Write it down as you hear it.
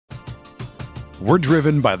We're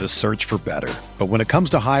driven by the search for better. But when it comes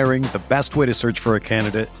to hiring, the best way to search for a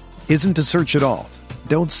candidate isn't to search at all.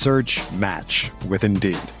 Don't search, match with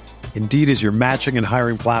Indeed. Indeed is your matching and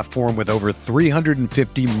hiring platform with over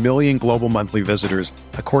 350 million global monthly visitors,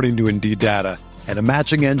 according to Indeed data, and a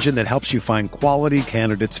matching engine that helps you find quality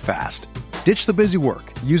candidates fast. Ditch the busy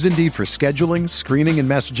work. Use Indeed for scheduling, screening, and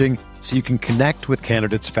messaging so you can connect with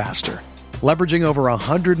candidates faster. Leveraging over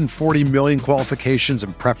 140 million qualifications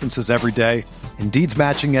and preferences every day, Indeed's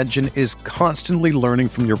matching engine is constantly learning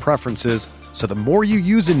from your preferences, so the more you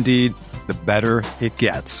use Indeed, the better it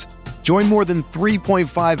gets. Join more than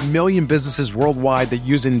 3.5 million businesses worldwide that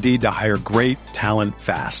use Indeed to hire great talent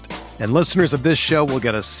fast. And listeners of this show will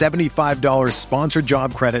get a $75 sponsored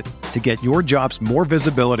job credit to get your jobs more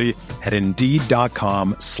visibility at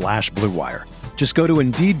Indeed.com/Blue Wire. Just go to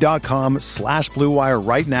Indeed.com/Blue Wire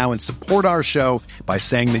right now and support our show by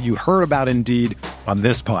saying that you heard about Indeed on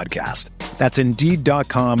this podcast. That's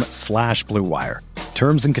Indeed.com/Blue Wire.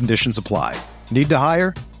 Terms and conditions apply. Need to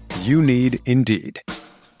hire? You need Indeed.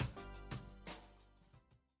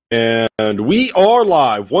 And we are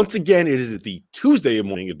live. Once again, it is the Tuesday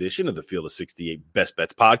morning edition of the Field of 68 Best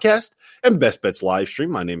Bets podcast and Best Bets live stream.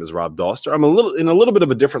 My name is Rob Doster. I'm in a little bit of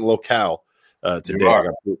a different locale today.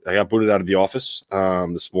 I got booted out of the office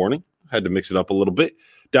this morning. Had to mix it up a little bit.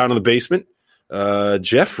 Down in the basement.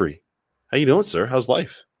 Jeffrey, how you doing, sir? How's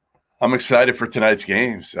life? I'm excited for tonight's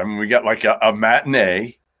games. I mean, we got like a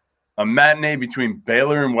matinee between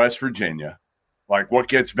Baylor and West Virginia. Like, what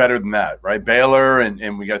gets better than that, right? Baylor,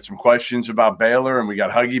 and we got some questions about Baylor, and we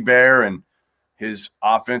got Huggy Bear and his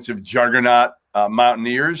offensive juggernaut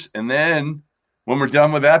Mountaineers. And then when we're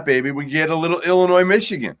done with that, baby, we get a little Illinois,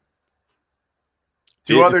 Michigan.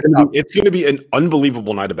 It's going to be an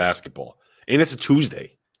unbelievable night of basketball, and it's a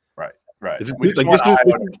Tuesday. Right.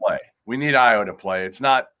 We need Io to play. It's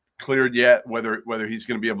not cleared yet whether he's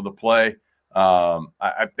going to be able to play.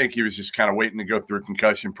 I think he was just kind of waiting to go through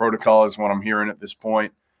concussion protocol is what I'm hearing at this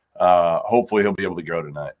point. Hopefully he'll be able to go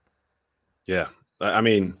tonight. Yeah. I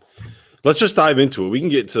mean, let's just dive into it. We can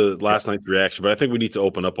get to last night's reaction, but I think we need to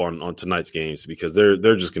open up on tonight's games because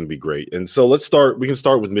they're just going to be great. And so let's start. We can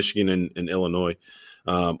start with Michigan and Illinois.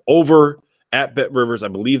 Over at Bet Rivers, I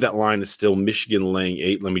believe that line is still Michigan laying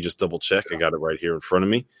 8. Let me just double check. I got it right here in front of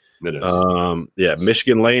me. It is.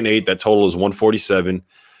 Michigan laying 8. That total is 147.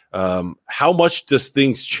 How much does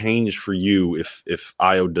things change for you if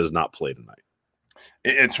Io does not play tonight?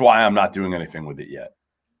 It's why I'm not doing anything with it yet.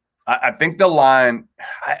 I think the line,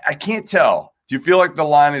 I can't tell. Do you feel like the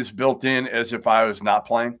line is built in as if I was not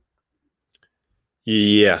playing?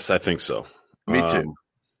 Yes, I think so. Me too.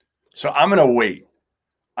 So I'm going to wait.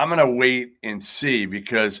 I'm going to wait and see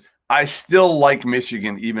because I still like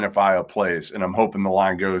Michigan even if Io plays, and I'm hoping the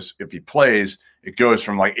line goes, if he plays, it goes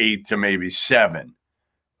from like 8 to maybe 7.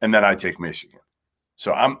 And then I take Michigan.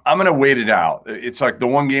 So I'm going to wait it out. It's like the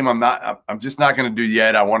one game I'm just not going to do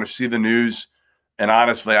yet. I want to see the news. And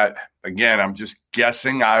honestly, I'm just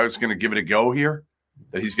guessing I was going to give it a go here,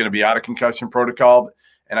 that he's going to be out of concussion protocol.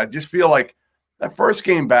 And I just feel like that first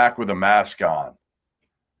game back with a mask on,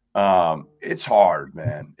 it's hard,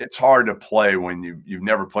 man. It's hard to play when you've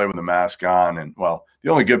never played with a mask on. And, well, the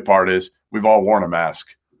only good part is we've all worn a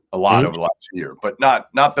mask a lot over the last year, but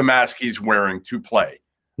not the mask he's wearing to play.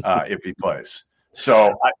 If he plays.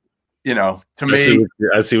 So, to me.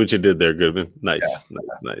 I see what you did there, Goodman. Nice.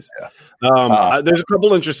 Yeah. There's a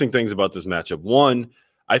couple interesting things about this matchup. One,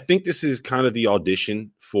 I think this is kind of the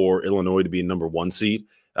audition for Illinois to be a number 1 seed.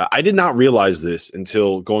 I did not realize this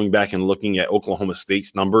until going back and looking at Oklahoma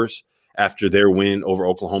State's numbers after their win over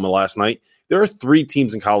Oklahoma last night. There are 3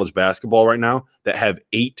 teams in college basketball right now that have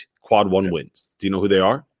 8 quad 1 wins. Do you know who they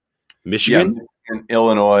are? Michigan? Yeah. And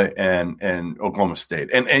Illinois and Oklahoma State.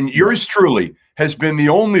 And yours truly has been the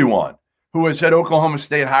only one who has had Oklahoma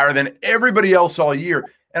State higher than everybody else all year.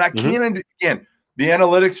 And I can't understand the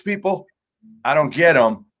analytics people. I don't get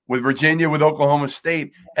them with Virginia, with Oklahoma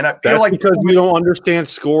State. And I feel like because you don't understand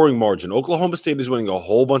scoring margin. Oklahoma State is winning a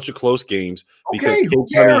whole bunch of close games because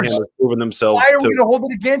Cunningham has proven themselves. Why are we going to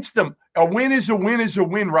hold it against them? A win is a win is a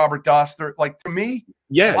win, Robert Doster. Like, to me,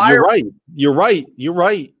 yeah, you're right.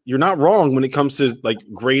 You're not wrong when it comes to like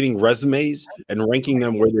grading resumes and ranking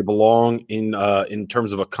them where they belong in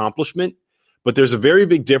terms of accomplishment. But there's a very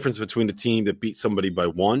big difference between a team that beat somebody by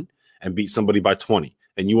 1 and beat somebody by 20.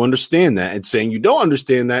 And you understand that. And saying you don't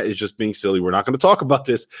understand that is just being silly. We're not going to talk about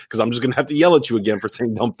this because I'm just going to have to yell at you again for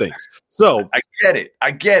saying dumb things. So I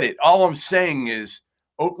get it. All I'm saying is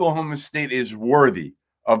Oklahoma State is worthy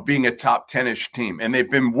of being a top 10-ish team, and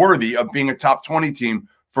they've been worthy of being a top 20 team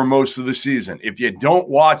for most of the season. If you don't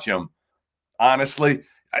watch them, honestly,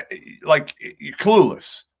 like you're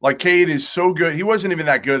clueless. Like Cade is so good. He wasn't even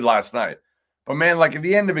that good last night. But man, like at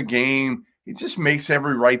the end of a game, he just makes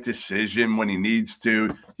every right decision when he needs to.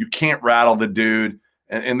 You can't rattle the dude,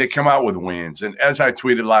 and they come out with wins. And as I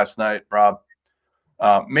tweeted last night, Rob,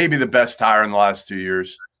 maybe the best hire in the last 2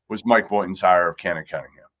 years was Mike Boynton's hire of Cannon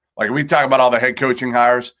Cunningham. Like we talk about all the head coaching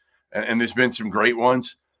hires, and there's been some great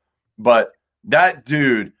ones, but that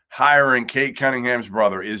dude hiring Cade Cunningham's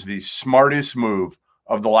brother is the smartest move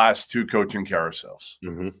of the last 2 coaching carousels.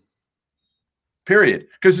 Mm-hmm. Period.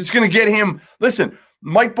 Because it's going to get him. Listen,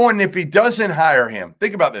 Mike Boynton, if he doesn't hire him,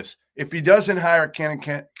 think about this. If he doesn't hire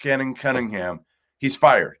Cannon Cunningham, he's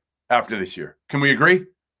fired after this year. Can we agree?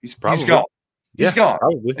 He's gone. He's gone.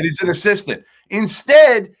 Probably. And he's an assistant.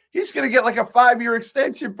 Instead, he's going to get like a 5-year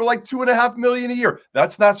extension for like $2.5 million a year.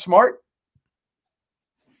 That's not smart.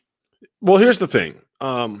 Well, here's the thing.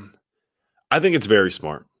 I think it's very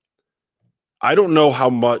smart. I don't know how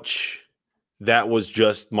much that was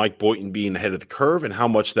just Mike Boynton being ahead of the curve and how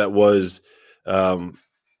much that was the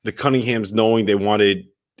Cunninghams knowing they wanted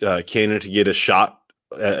Cannon to get a shot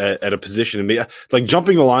at a position. Like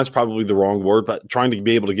jumping the line is probably the wrong word, but trying to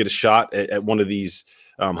be able to get a shot at one of these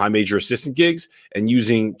high major assistant gigs and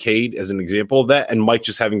using Cade as an example of that, and Mike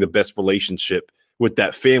just having the best relationship with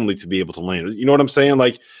that family to be able to land. You know what I'm saying?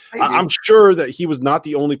 Like, I'm sure that he was not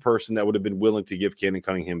the only person that would have been willing to give Cannon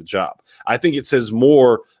Cunningham a job. I think it says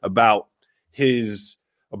more about his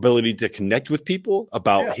ability to connect with people,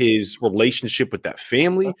 about his relationship with that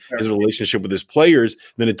family, his relationship with his players,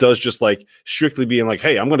 than it does just like strictly being like,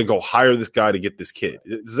 hey, I'm going to go hire this guy to get this kid.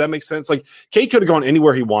 Does that make sense? Like, Cade could have gone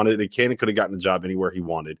anywhere he wanted, and Cannon could have gotten the job anywhere he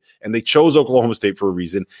wanted. And they chose Oklahoma State for a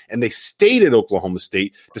reason, and they stayed at Oklahoma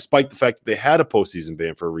State despite the fact that they had a postseason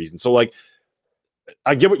ban for a reason. So, like,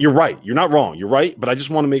 I get what you're right. You're not wrong. You're right. But I just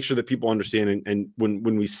want to make sure that people understand. And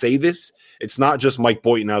when we say this, it's not just Mike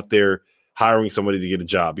Boynton out there hiring somebody to get a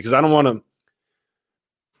job, because I want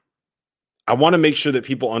to make sure that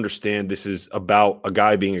people understand this is about a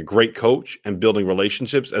guy being a great coach and building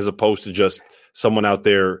relationships, as opposed to just someone out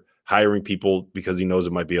there hiring people because he knows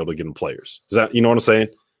it might be able to get him players. Is that, you know what I'm saying?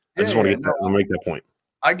 I just want to make that point.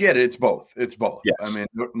 I get it. It's both. Yes. I mean,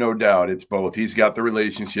 no doubt it's both. He's got the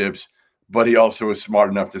relationships, but he also is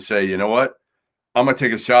smart enough to say, you know what, I'm going to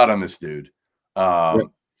take a shot on this dude.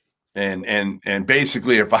 And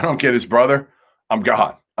basically, if I don't get his brother, I'm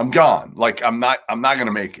gone. Like, I'm not going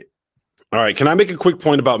to make it. All right. Can I make a quick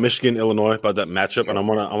point about Michigan, Illinois, about that matchup? Sure. And I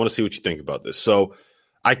want to see what you think about this. So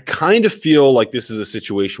I kind of feel like this is a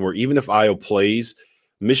situation where even if Iowa plays,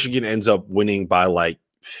 Michigan ends up winning by like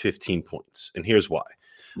 15 points. And here's why.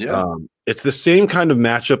 Yeah. It's the same kind of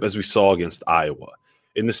matchup as we saw against Iowa,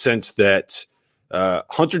 in the sense that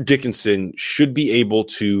Hunter Dickinson should be able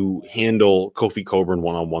to handle Kofi Coburn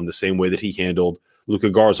one-on-one the same way that he handled Luka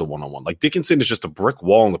Garza one-on-one. Like, Dickinson is just a brick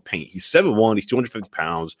wall in the paint. He's 7'1", he's 250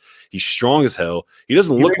 pounds, he's strong as hell. He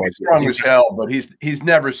doesn't look like strong as hell, but he's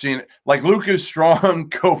never seen it. Like, Luka's strong,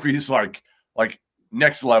 Kofi's like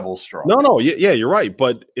next level strong. No, yeah, you're right.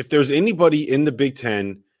 But if there's anybody in the Big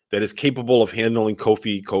Ten that is capable of handling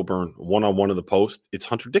Kofi Coburn one-on-one in the post, it's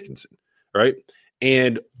Hunter Dickinson, right?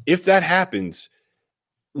 And if that happens,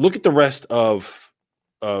 look at the rest of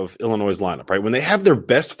Illinois' lineup, right? When they have their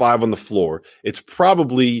best 5 on the floor, it's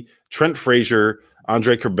probably Trent Frazier,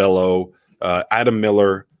 Andre Curbelo, Adam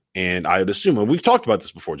Miller, and I would assume, and we've talked about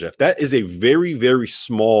this before, Jeff, that is a very, very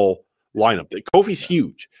small lineup. Kofi's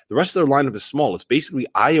huge. The rest of their lineup is small. It's basically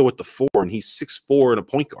Iowa at the 4, and he's 6'4" and a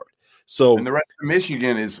point guard. So, and the rest of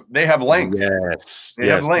Michigan they have length. Yes. They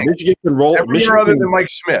have length. Michigan can roll. Everywhere other than Mike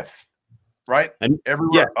Smith. Right, and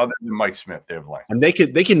everywhere other than Mike Smith, they have length, and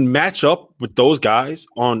they can match up with those guys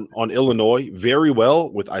on Illinois very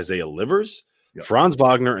well with Isaiah Livers, Franz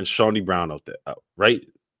Wagner, and Shawnee Brown out there, right?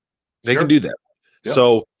 They can do that. Yep.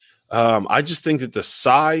 So I just think that the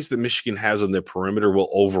size that Michigan has on their perimeter will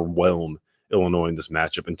overwhelm Illinois in this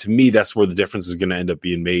matchup, and to me, that's where the difference is going to end up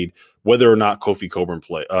being made, whether or not Kofi Coburn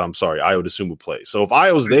play. I would assume will play. So if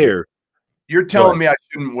Iowa's there. You're telling me I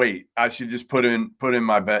shouldn't wait. I should just put in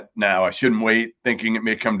my bet now. I shouldn't wait, thinking it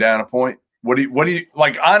may come down a point. What do you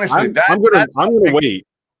like? Honestly, I'm gonna wait.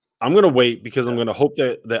 I'm gonna wait because I'm gonna hope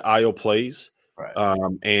that Iowa plays, right,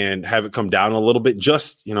 and have it come down a little bit.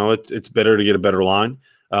 Just, it's better to get a better line,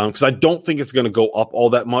 because I don't think it's gonna go up all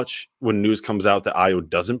that much when news comes out that Iowa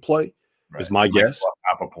doesn't play. Right. Is my guess.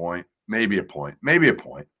 Up a point, maybe a point.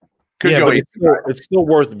 Could go, but it's still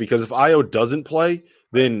worth it, because if Iowa doesn't play,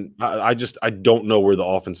 then I don't know where the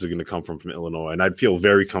offense is going to come from Illinois, and I'd feel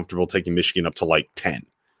very comfortable taking Michigan up to like 10.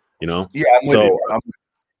 Yeah, I'm with you.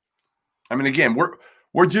 I mean, again,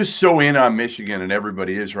 we're just so in on Michigan, and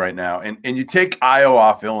everybody is right now. And you take Iowa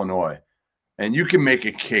off Illinois, and you can make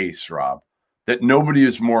a case, Rob, that nobody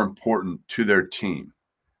is more important to their team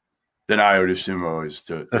than Io DeSumo is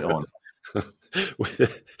to Illinois.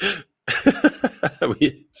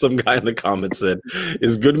 Some guy in the comments said,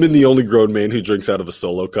 "Is Goodman the only grown man who drinks out of a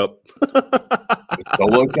Solo cup?"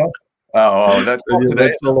 Solo cup? Oh, that's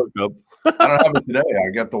today. Solo cup. I don't have it today.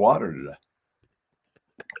 I got the water today.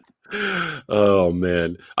 Oh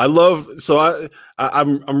man, I'm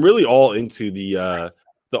really all into the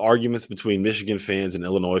arguments between Michigan fans and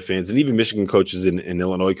Illinois fans, and even Michigan coaches and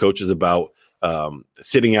Illinois coaches about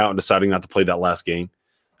sitting out and deciding not to play that last game.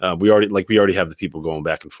 We already have the people going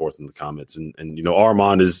back and forth in the comments, and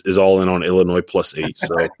Armand is all in on Illinois +8.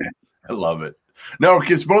 So I love it. No,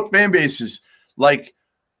 because both fan bases, like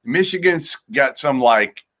Michigan's got some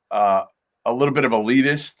a little bit of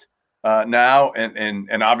elitist now,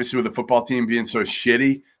 and obviously with the football team being so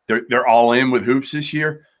shitty, they're all in with hoops this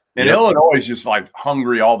year. And Illinois is just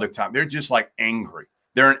hungry all the time. They're just angry.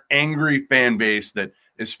 They're an angry fan base that,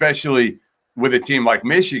 especially with a team like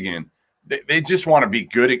Michigan, they just want to be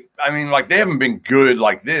good. They haven't been good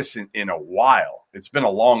like this in a while. It's been a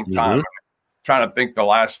long time. I'm trying to think the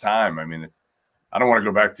last time. I don't want to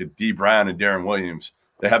go back to D. Brown and Darren Williams.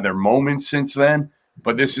 They had their moments since then,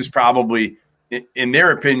 but this is probably, in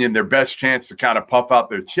their opinion, their best chance to kind of puff out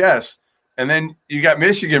their chest. And then you got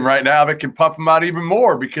Michigan right now that can puff them out even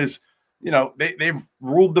more because, they've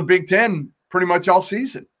ruled the Big Ten pretty much all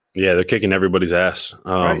season. Yeah, they're kicking everybody's ass.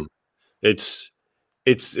 Right. It's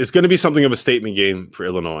going to be something of a statement game for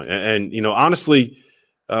Illinois. And honestly,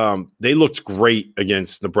 they looked great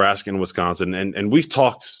against Nebraska and Wisconsin. And we've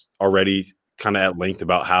talked already kind of at length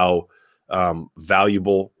about how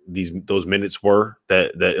valuable those minutes were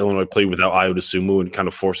that Illinois played without Io DeSumo and kind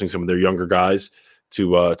of forcing some of their younger guys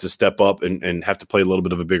to step up and have to play a little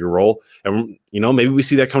bit of a bigger role. And, maybe we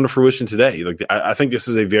see that come to fruition today. I think this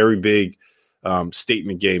is a very big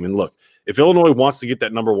statement game. And look, if Illinois wants to get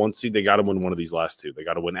that number 1 seed, they got to win one of these last two. They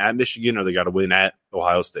got to win at Michigan or they got to win at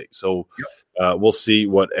Ohio State. So we'll see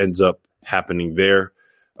what ends up happening there.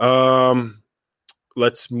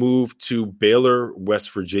 Let's move to Baylor,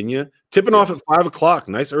 West Virginia. Tipping off at 5:00.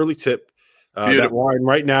 Nice early tip. That line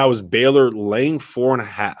right now is Baylor laying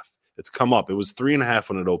 4.5. It's come up. It was 3.5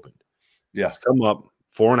 when it opened. Yeah. It's come up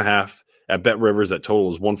 4.5. At Bet Rivers, that total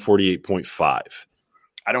is 148.5.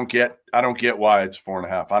 I don't get why it's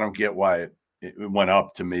 4.5. I don't get why it went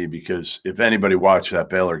up to me, because if anybody watched that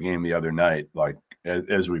Baylor game the other night,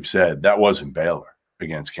 as we've said, that wasn't Baylor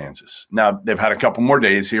against Kansas. Now, they've had a couple more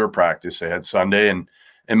days here of practice. They had Sunday and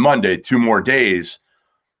Monday, 2 more days.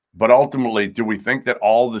 But ultimately, do we think that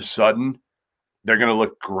all of a sudden they're going to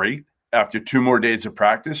look great after 2 more days of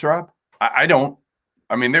practice, Rob? I don't.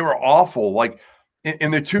 They were awful.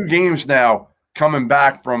 In the 2 games now, coming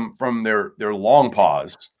back from their long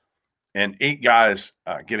pause, and 8 guys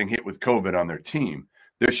getting hit with COVID on their team,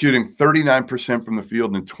 they're shooting 39% from the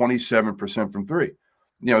field and 27% from 3.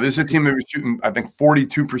 This is a team that was shooting, I think,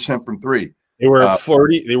 42% from 3. They were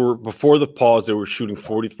 40. They were, before the pause, they were shooting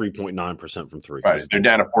 43.9% from 3. Right, they're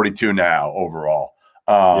down to 42 now overall.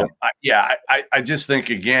 I just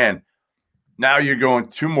think, again, now you're going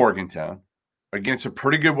to Morgantown against a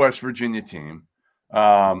pretty good West Virginia team.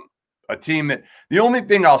 A team that, the only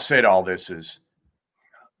thing I'll say to all this is,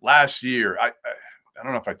 last year, I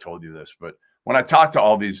don't know if I told you this, but when I talked to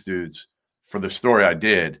all these dudes for the story I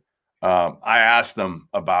did, I asked them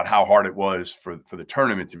about how hard it was for the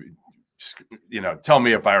tournament to be, tell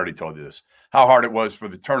me if I already told you this, how hard it was for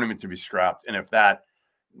the tournament to be scrapped, and if that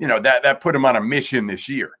put them on a mission this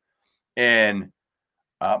year. And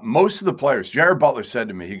most of the players, Jared Butler said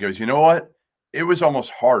to me, he goes, you know what? It was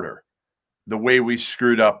almost harder the way we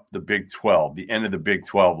screwed up the Big 12, the end of the Big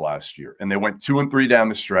 12 last year. And they went 2-3 down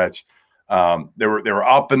the stretch. They were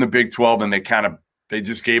up in the Big 12, and they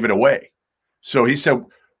just gave it away. So he said,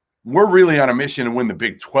 we're really on a mission to win the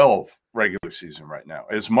Big 12 regular season right now,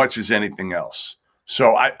 as much as anything else.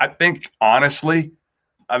 So I think honestly,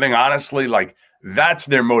 that's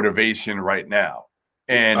their motivation right now.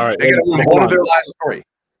 And all right, they got to move on to their last story.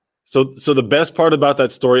 So the best part about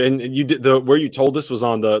that story, and you did where you told this was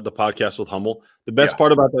on the podcast with Hummel. The best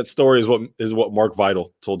part about that story is what Mark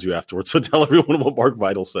Vidal told you afterwards. So tell everyone what Mark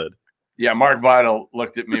Vidal said. Yeah, Mark Vidal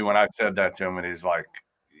looked at me when I said that to him, and he's like,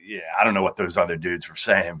 "Yeah, I don't know what those other dudes were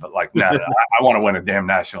saying, but I want to win a damn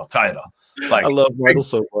national title." I love Vidal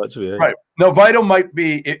so much, man. Right? No, Vidal might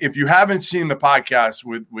be. If you haven't seen the podcast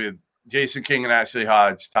with Jason King and Ashley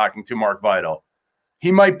Hodge talking to Mark Vidal,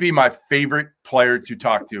 He might be my favorite player to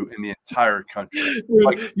talk to in the entire country.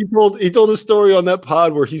 Dude, he told a story on that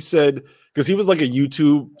pod where he said, because he was like a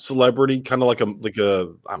YouTube celebrity, kind of like a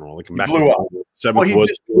I don't know, like a blew up. 7 he foot.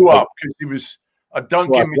 just blew up because he was a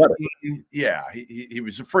dunking machine. Yeah, he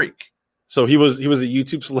was a freak. So he was a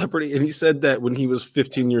YouTube celebrity, and he said that when he was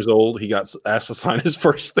 15 years old, he got asked to sign his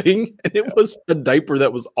first thing, and it was a diaper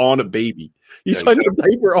that was on a baby. He signed a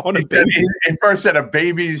diaper on a baby. He first said a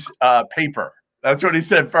baby's paper. That's what he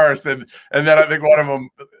said first, and then I think one of them,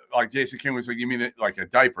 like Jason King, was like, "You mean it like a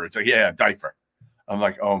diaper?" It's like, "Yeah, a diaper." I'm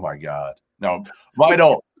like, "Oh my god, no,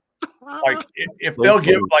 Vital." Like if they'll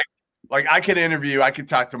give like I could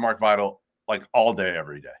talk to Mark Vital like all day,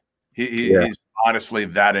 every day. He's honestly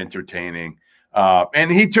that entertaining. And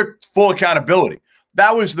he took full accountability.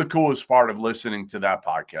 That was the coolest part of listening to that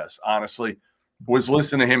podcast, honestly, was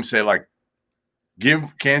listening to him say, like,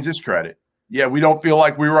 give Kansas credit. Yeah, we don't feel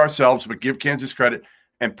like we were ourselves, but give Kansas credit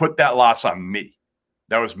and put that loss on me.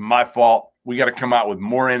 That was my fault. We got to come out with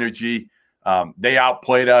more energy. They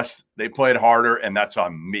outplayed us. They played harder, and that's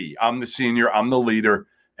on me. I'm the senior. I'm the leader,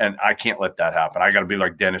 and I can't let that happen. I got to be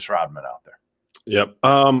like Dennis Rodman out there. Yep.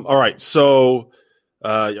 All right. So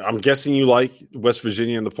I'm guessing you like West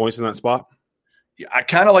Virginia and the points in that spot? Yeah, I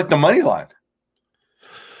kind of like the money line.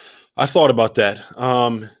 I thought about that.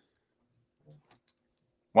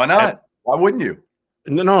 Why not? Why wouldn't you?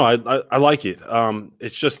 No, I like it.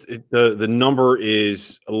 It's just the number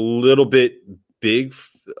is a little bit big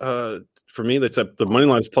for me. That's the money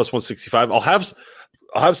line is plus 165. I'll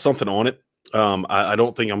have something on it. I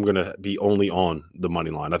don't think I'm going to be only on the money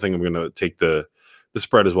line. I think I'm going to take the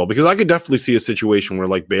spread as well, because I could definitely see a situation where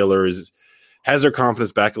like Baylor has their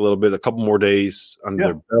confidence back a little bit, a couple more days under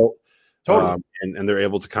their belt, totally. And they're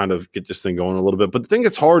able to kind of get this thing going a little bit. But the thing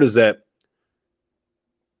that's hard is that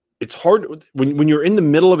it's hard when you're in the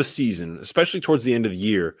middle of a season, especially towards the end of the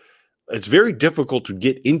year. It's very difficult to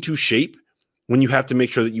get into shape when you have to make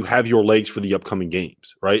sure that you have your legs for the upcoming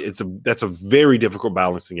games, right? That's a very difficult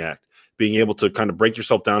balancing act. Being able to kind of break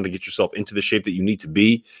yourself down to get yourself into the shape that you need to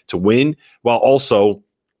be to win, while also,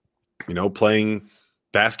 playing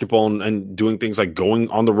basketball and doing things like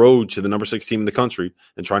going on the road to the number 6 team in the country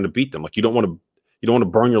and trying to beat them. Like you don't want to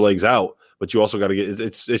burn your legs out, but you also got to get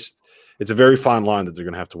it's a very fine line that they're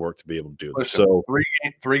going to have to work to be able to do this. So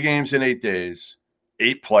three games in 8 days,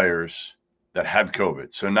 8 players that had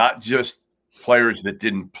COVID. So not just players that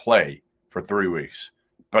didn't play for 3 weeks,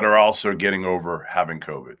 but are also getting over having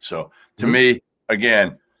COVID. So to me,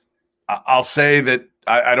 again, I'll say that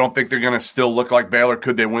I don't think they're going to still look like Baylor.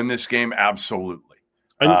 Could they win this game? Absolutely.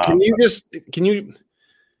 And can you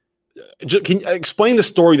explain the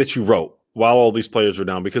story that you wrote while all these players were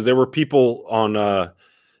down? Because there were people on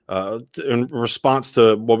in response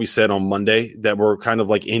to what we said on Monday that were kind of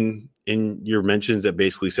like in your mentions that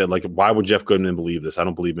basically said, like, why would Jeff Goodman believe this? I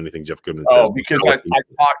don't believe anything Jeff Goodman says. Oh, because I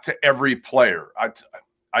talked to every player.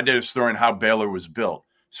 I did a story on how Baylor was built.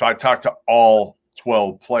 So I talked to all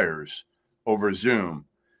 12 players over Zoom,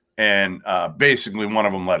 and basically one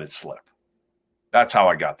of them let it slip. That's how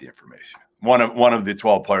I got the information. One of the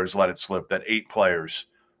 12 players let it slip that 8 players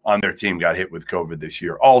on their team got hit with COVID this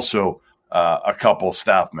year. Also, a couple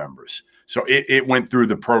staff members. So it went through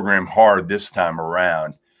the program hard this time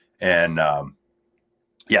around. And,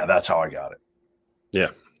 that's how I got it.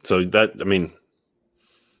 Yeah. So that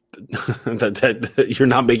you're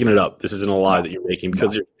not making it up. This isn't a lie that you're making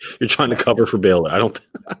because you're trying to cover for Baylor. I don't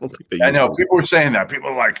think that. I know people were saying that. People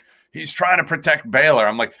are like, he's trying to protect Baylor.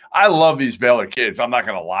 I'm like, I love these Baylor kids. I'm not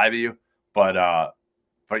going to lie to you, but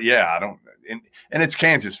yeah, I don't. And it's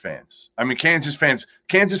Kansas fans. I mean, Kansas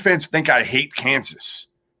fans think I hate Kansas.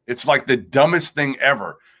 It's like the dumbest thing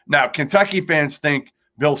ever. Now, Kentucky fans think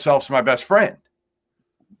Bill Self's my best friend.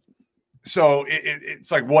 So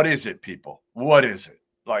it's like, what is it, people? What is it?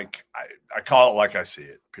 Like, I call it like I see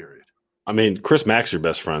it, period. I mean, Chris Mack's your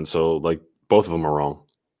best friend, so, like, both of them are wrong.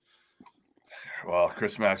 Well,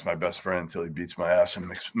 Chris Mack's my best friend until he beats my ass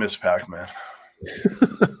in Miss Pac-Man.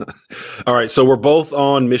 All right, so we're both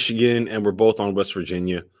on Michigan and we're both on West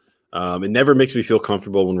Virginia. It never makes me feel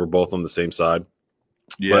comfortable when we're both on the same side.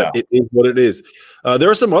 Yeah. But it is what it is.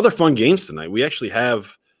 There are some other fun games tonight. We actually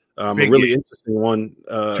have a really interesting one.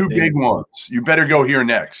 2 big ones. You better go here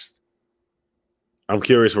next. I'm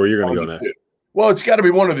curious where you're going to go next. Well, it's got to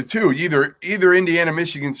be one of the two, either Indiana,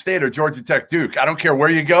 Michigan State, or Georgia Tech, Duke. I don't care where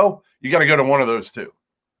you go. You got to go to one of those two.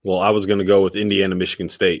 Well, I was going to go with Indiana, Michigan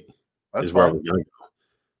State. That's where fine. I'm going to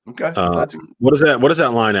go. Okay. What is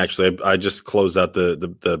that line, actually? I just closed out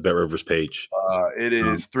the Bet Rivers page. It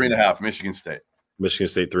is 3.5, Michigan State. Michigan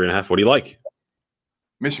State, 3.5. What do you like?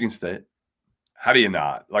 Michigan State. How do you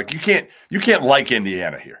not? Like, you can't like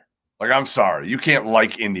Indiana here. Like, I'm sorry. You can't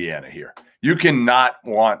like Indiana here. You cannot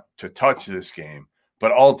want to touch this game.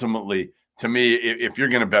 But ultimately, to me, if you're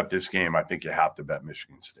going to bet this game, I think you have to bet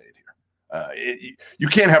Michigan State here. You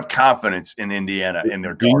can't have confidence in Indiana in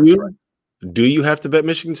their guards. Do you have to bet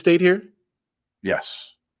Michigan State here?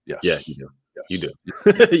 Yes. Yeah, you do. Yes. You do.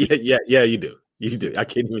 yeah, you do. You do. I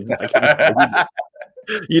can't even.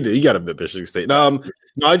 You do. You got to bet Michigan State. No,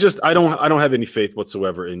 I don't have any faith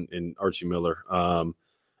whatsoever in Archie Miller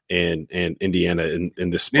and Indiana in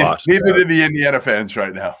this spot. Neither do the Indiana fans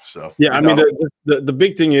right now. So yeah, I mean the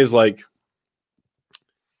big thing is, like,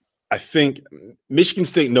 I think Michigan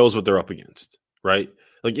State knows what they're up against, right?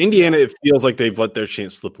 Like, Indiana, it feels like they've let their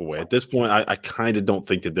chance slip away. At this point, I kind of don't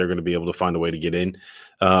think that they're going to be able to find a way to get in.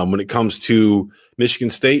 When it comes to Michigan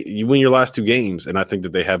State, you win your last 2 games, and I think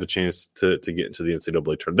that they have a chance to get into the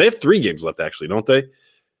NCAA tournament. They have 3 games left, actually, don't they?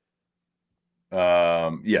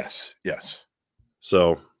 Yes.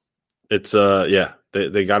 So it's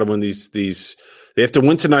they got to win these. They have to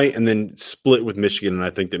win tonight and then split with Michigan, and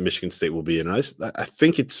I think that Michigan State will be in. I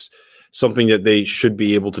think it's something that they should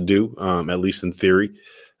be able to do, at least in theory.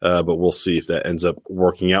 But we'll see if that ends up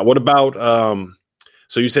working out. What about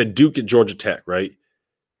so you said Duke at Georgia Tech, right?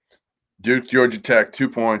 Duke, Georgia Tech, 2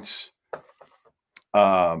 points.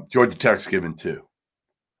 Georgia Tech's given 2.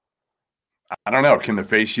 I don't know. Can the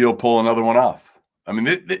face shield pull another one off? I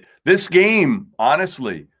mean, this game,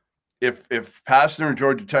 honestly, if Pastner and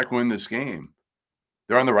Georgia Tech win this game,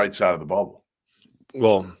 they're on the right side of the bubble.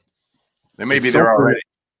 Well, they may be there already.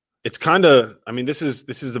 It's kind of, I mean, this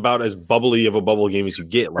is about as bubbly of a bubble game as you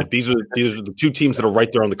get. Like, these are the 2 teams that are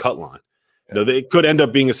right there on the cut line. You know, it could end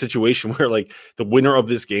up being a situation where, like, the winner of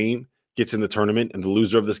this game gets in the tournament and the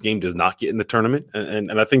loser of this game does not get in the tournament.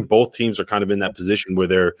 And I think both teams are kind of in that position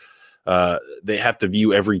where they have to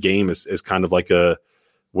view every game as kind of like a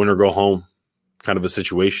win or go home kind of a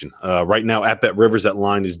situation. Right now at Bet Rivers, that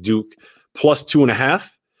line is Duke plus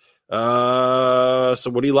 2.5.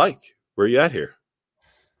 So what do you like? Where are you at here?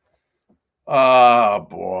 Oh,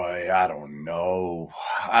 boy, I don't know.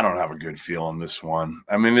 I don't have a good feel on this one.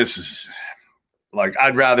 I mean, this is like,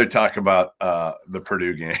 I'd rather talk about the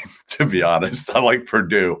Purdue game, to be honest. I like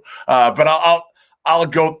Purdue. But I'll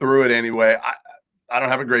go through it anyway. I don't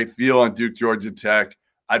have a great feel on Duke, Georgia Tech.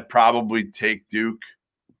 I'd probably take Duke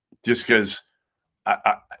just because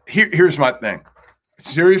here's my thing.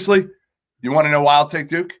 Seriously, you want to know why I'll take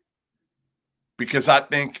Duke? Because I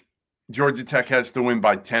think Georgia Tech has to win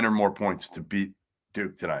by 10 or more points to beat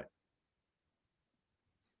Duke tonight.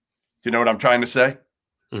 Do you know what I'm trying to say?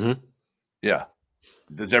 Mm-hmm. Yeah.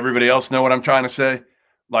 Does everybody else know what I'm trying to say?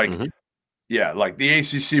 Like, yeah, like the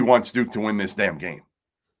ACC wants Duke to win this damn game.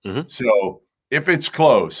 Mm-hmm. So if it's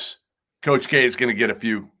close, Coach K is going to get a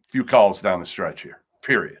few calls down the stretch here,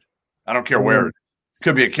 period. I don't care where it is.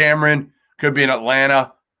 Could be at Cameron, could be in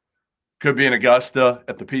Atlanta, could be in Augusta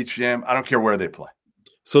at the Peach Jam. I don't care where they play.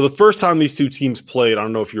 So the first time these 2 teams played, I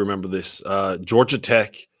don't know if you remember this, Georgia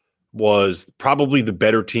Tech was probably the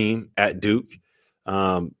better team at Duke.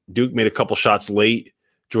 Duke made a couple shots late.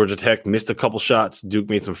 Georgia Tech missed a couple shots. Duke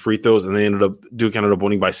made some free throws, and Duke ended up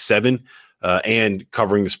winning by 7 and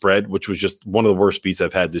covering the spread, which was just one of the worst beats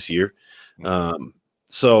I've had this year.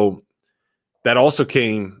 So that also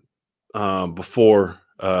came before,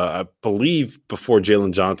 I believe, before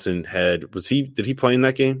Jalen Johnson did he play in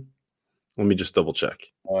that game? Let me just double check.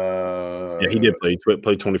 Yeah, he did play. He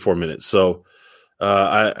played 24 minutes. So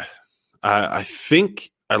I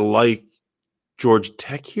think I like Georgia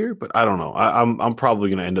Tech here, but I don't know. I'm probably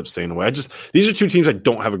going to end up staying away. These are 2 teams I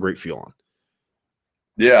don't have a great feel on.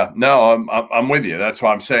 Yeah, no, I'm with you. That's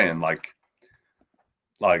what I'm saying. Like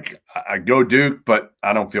I go Duke, but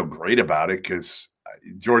I don't feel great about it because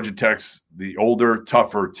Georgia Tech's the older,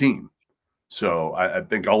 tougher team. So I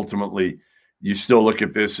think ultimately you still look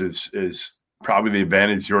at this as probably the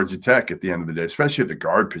advantage Georgia Tech at the end of the day, especially at the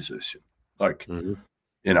guard position. Like, you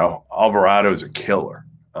know, Alvarado's a killer.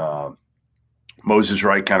 Moses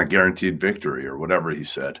Wright kind of guaranteed victory or whatever he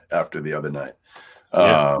said after the other night.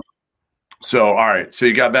 So, all right. So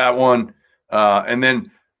you got that one. And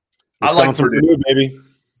then I like Purdue, baby.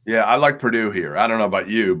 Yeah, I like Purdue here. I don't know about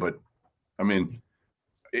you, but I mean,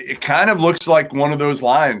 it kind of looks like one of those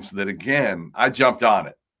lines that, again, I jumped on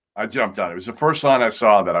it. It was the first line I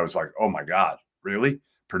saw that I was like, oh, my God, really?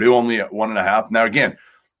 Purdue only at 1.5? Now, again,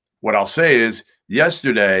 what I'll say is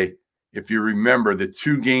yesterday, if you remember the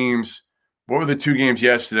 2 games, what were the 2 games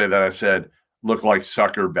yesterday that I said looked like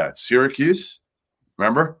sucker bets? Syracuse,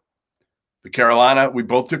 remember? The Carolina, we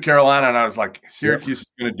both took Carolina, and I was like, Syracuse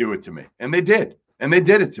is going to do it to me. And they did. And they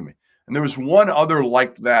did it to me. And there was one other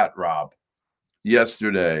like that, Rob,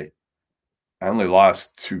 yesterday. I only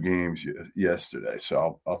lost 2 games yesterday,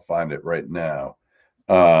 so I'll find it right now.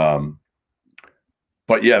 But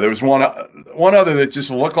yeah, there was one other that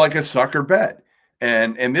just looked like a sucker bet,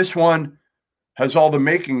 and this one has all the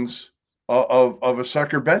makings of a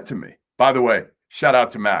sucker bet to me. By the way, shout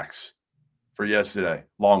out to Max for yesterday,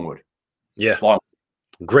 Longwood. Yeah, Longwood.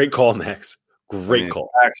 Great call, Max. Great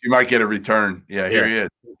call. Max, you might get a return. Yeah, here he is.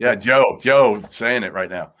 Yeah, Joe saying it right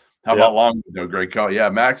now. How about Longwood? No, great call. Yeah,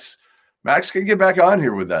 Max can get back on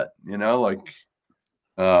here with that.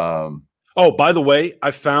 Oh, by the way,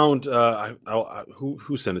 I found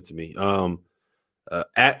who sent it to me?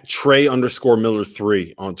 At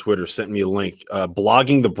Trey_Miller3 on Twitter sent me a link.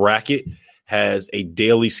 Blogging the Bracket has a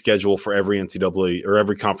daily schedule for every NCAA or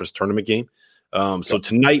every conference tournament game. So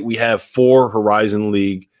tonight we have 4 Horizon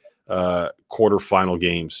League quarterfinal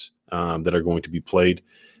games that are going to be played.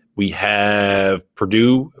 We have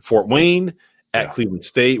Purdue, Fort Wayne at Cleveland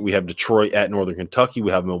State. We have Detroit at Northern Kentucky.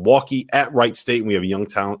 We have Milwaukee at Wright State. And we have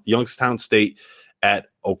Youngstown State at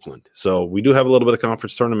Oakland. So we do have a little bit of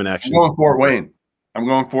conference tournament action. I'm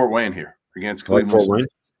going Fort Wayne here against Cleveland State.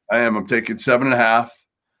 I am. I'm taking 7.5,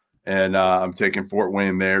 and I'm taking Fort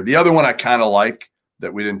Wayne there. The other one I kind of like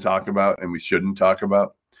that we didn't talk about and we shouldn't talk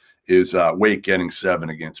about is Wake getting 7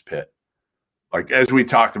 against Pitt. Like, as we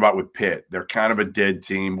talked about with Pitt, they're kind of a dead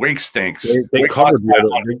team. Wake stinks. They covered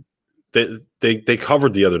they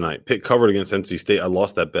covered the other night. Pitt covered against NC State. I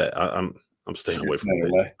lost that bet. I'm staying away from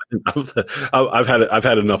Pitt. I've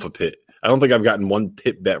had enough of Pitt. I don't think I've gotten one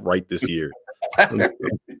Pitt bet right this year.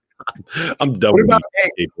 I'm done.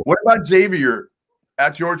 What about Xavier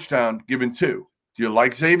at Georgetown giving 2? Do you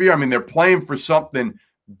like Xavier? I mean, they're playing for something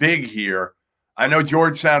big here. I know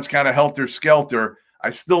Georgetown's kind of helter-skelter. I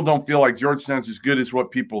still don't feel like Georgetown's as good as what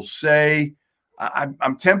people say.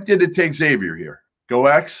 I'm tempted to take Xavier here. Go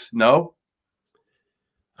X? No?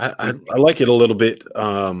 I like it a little bit.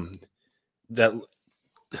 That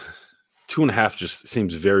 2.5 just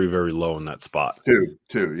seems very, very low in that spot. 2.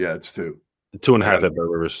 Yeah, it's 2. 2.5 at Bear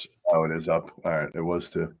Rivers. Oh, it is up. All right, it was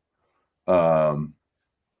 2.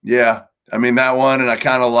 Yeah, I mean that one, and I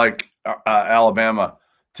kind of like Alabama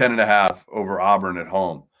 10.5 over Auburn at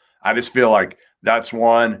home. I just feel like that's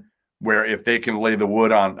one where if they can lay the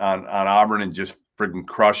wood on Auburn and just freaking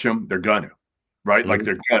crush them, they're gonna, right? Mm-hmm. Like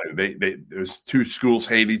they're gonna. Those 2 schools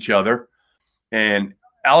hate each other, and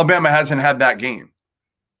Alabama hasn't had that game.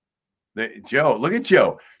 Joe, look at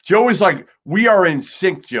Joe. Joe is like, we are in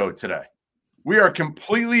sync, Joe, today. We are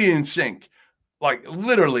completely in sync. Like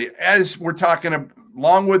literally, as we're talking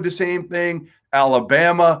Longwood, the same thing,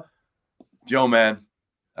 Alabama. Joe, man,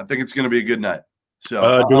 I think it's going to be a good night.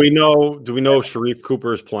 So, do we know if Sharif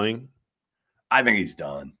Cooper is playing? I think he's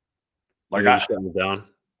done. Like, shutting it down.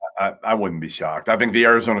 I wouldn't be shocked. I think the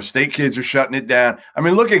Arizona State kids are shutting it down. I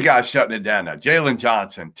mean, look at guys shutting it down now. Jalen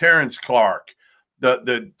Johnson, Terrence Clark,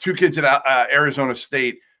 the 2 kids at Arizona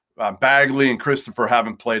State, Bagley and Christopher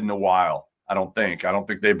haven't played in a while. I don't think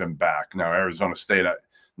they've been back. Now, Arizona State,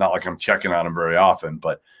 not like I'm checking on them very often,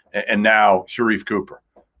 but and now Sharif Cooper.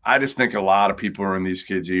 I just think a lot of people are in these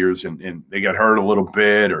kids' ears and they get hurt a little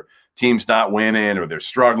bit, or team's not winning, or they're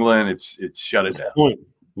struggling. It's shut it down.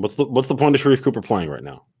 What's the point of Sharif Cooper playing right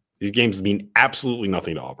now? These games mean absolutely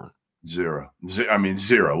nothing to Auburn. 0. I mean,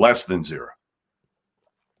 0, less than 0.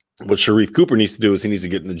 What Sharif Cooper needs to do is he needs to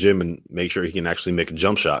get in the gym and make sure he can actually make a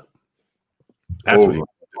jump shot. That's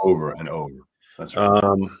over and over. That's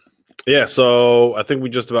right. Yeah, so I think we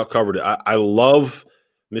just about covered it. I love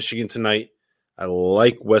Michigan tonight. I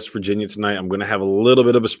like West Virginia tonight. I'm going to have a little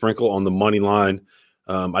bit of a sprinkle on the money line.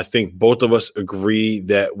 I think both of us agree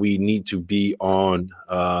that we need to be on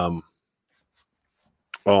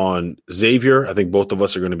Xavier. I think both of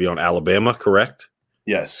us are going to be on Alabama, correct?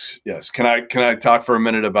 Yes. Can I talk for a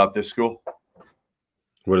minute about this school?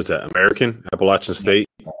 What is that? American? Appalachian State?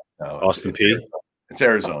 No, Austin P? It's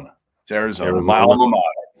Arizona. It's Arizona. My alma mater.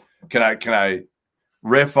 Can I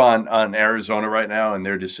riff on Arizona right now and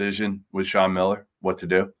their decision with Sean Miller, what to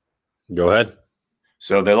do? Go ahead.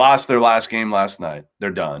 So they lost their last game last night. They're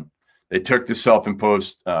done. They took the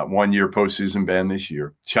self-imposed 1-year postseason ban this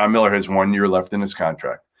year. Sean Miller has 1 year left in his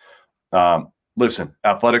contract. Listen,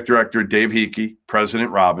 athletic director Dave Hickey, President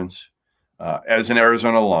Robbins, as an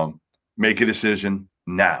Arizona alum, make a decision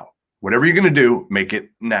now. Whatever you're going to do, make it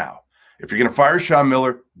now. If you're going to fire Sean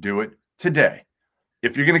Miller, do it today.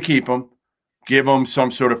 If you're going to keep him, give him some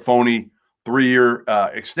sort of phony 3-year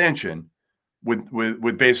extension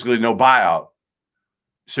with basically no buyout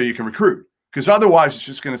so you can recruit. Because otherwise, it's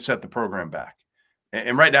just going to set the program back.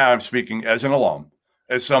 And right now, I'm speaking as an alum,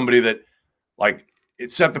 as somebody that, like,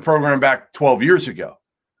 it set the program back 12 years ago.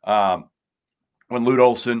 when Lute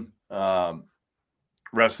Olson,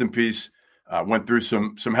 rest in peace, went through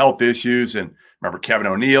some health issues. And remember, Kevin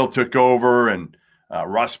O'Neill took over, and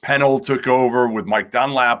Russ Pennell took over with Mike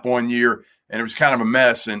Dunlap one year. And it was kind of a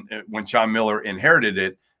mess. And when Sean Miller inherited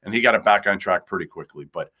it, and he got it back on track pretty quickly.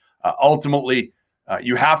 But ultimately,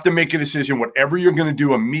 you have to make a decision, whatever you're going to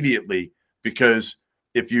do immediately, because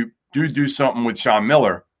if you do something with Sean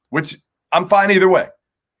Miller, which I'm fine either way.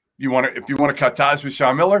 If you want to cut ties with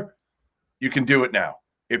Sean Miller, you can do it now.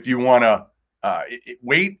 If you want to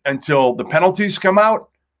wait until the penalties come out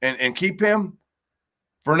and keep him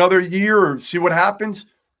for another year or see what happens,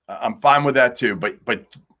 I'm fine with that too. But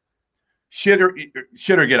shit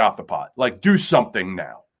or get off the pot. Like, do something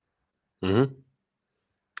now.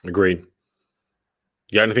 Mm-hmm. Agreed.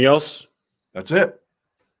 You got anything else? That's it.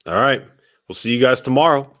 All right. We'll see you guys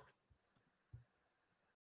tomorrow.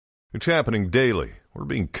 It's happening daily. We're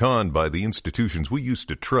being conned by the institutions we used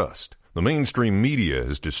to trust. The mainstream media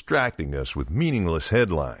is distracting us with meaningless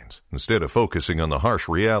headlines instead of focusing on the harsh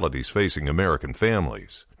realities facing American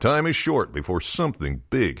families. Time is short before something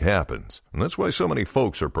big happens, and that's why so many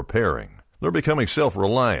folks are preparing. They're becoming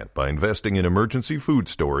self-reliant by investing in emergency food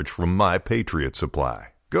storage from My Patriot Supply.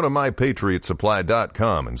 Go to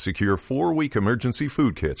MyPatriotSupply.com and secure 4-week emergency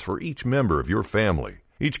food kits for each member of your family.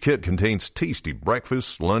 Each kit contains tasty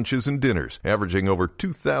breakfasts, lunches, and dinners, averaging over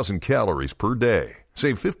 2,000 calories per day.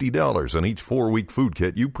 Save $50 on each 4-week food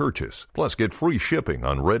kit you purchase. Plus, get free shipping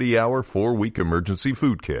on Ready Hour 4-week emergency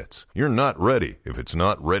food kits. You're not ready if it's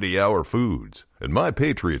not Ready Hour Foods. At My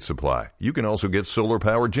Patriot Supply, you can also get solar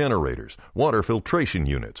power generators, water filtration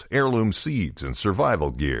units, heirloom seeds, and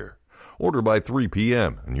survival gear. Order by 3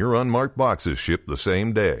 p.m. and your unmarked boxes ship the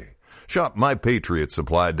same day. Shop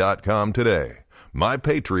MyPatriotSupply.com today.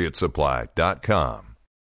 MyPatriotSupply.com.